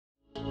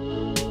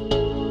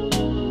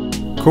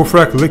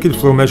COFRAC liquid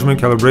flow measurement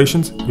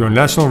calibrations, your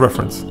national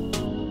reference.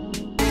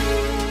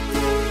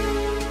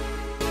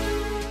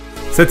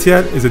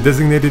 CETIAT is a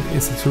designated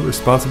institute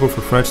responsible for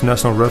French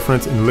national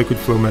reference in liquid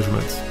flow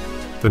measurements.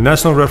 The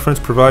national reference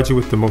provides you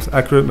with the most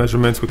accurate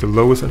measurements with the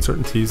lowest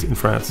uncertainties in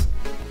France.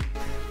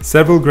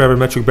 Several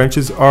gravimetric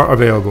benches are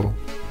available.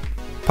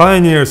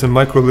 Pioneers in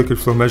micro liquid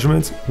flow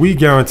measurements, we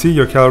guarantee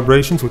your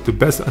calibrations with the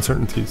best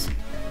uncertainties.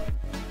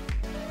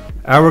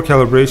 Our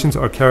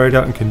calibrations are carried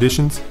out in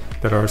conditions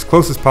that are as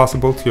close as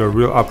possible to your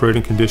real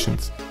operating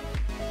conditions.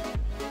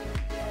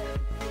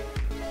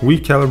 We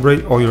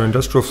calibrate all your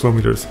industrial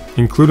flowmeters,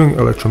 including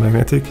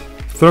electromagnetic,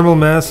 thermal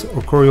mass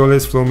or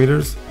Coriolis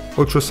flowmeters,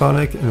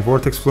 ultrasonic and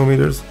Vortex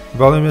flowmeters,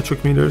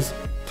 volumetric meters,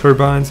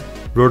 turbines,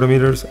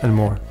 rotameters, and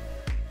more.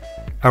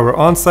 Our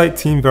on-site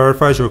team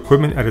verifies your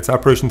equipment at its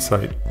operation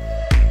site.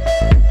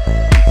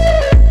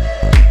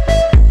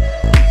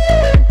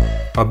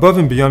 Above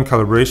and beyond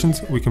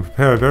calibrations, we can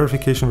prepare a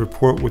verification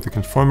report with a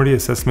conformity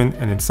assessment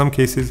and in some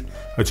cases,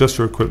 adjust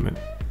your equipment.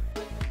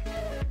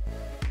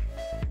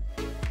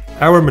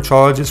 Our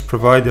metrologists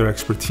provide their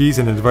expertise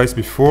and advice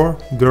before,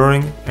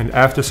 during, and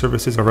after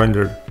services are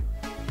rendered,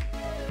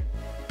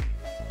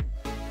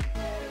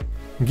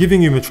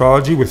 giving you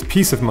metrology with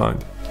peace of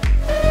mind.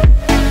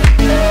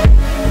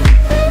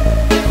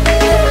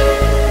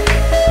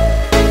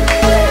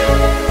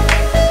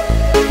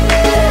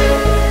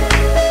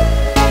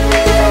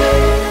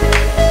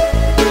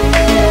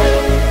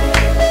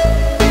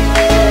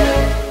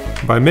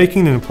 By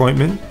making an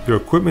appointment, your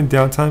equipment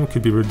downtime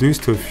could be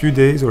reduced to a few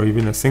days or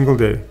even a single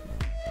day.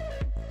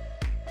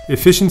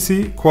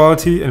 Efficiency,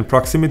 quality, and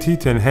proximity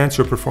to enhance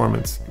your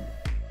performance.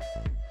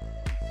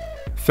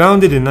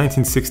 Founded in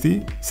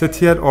 1960,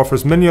 CETIAT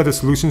offers many other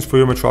solutions for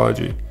your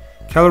metrology,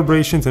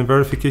 calibrations and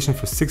verification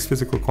for 6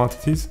 physical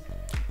quantities,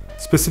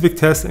 specific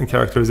tests and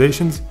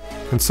characterizations,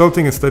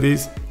 consulting and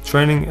studies,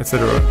 training,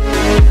 etc.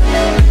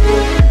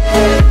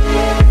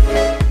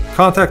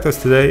 Contact us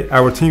today,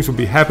 our teams will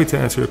be happy to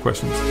answer your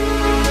questions.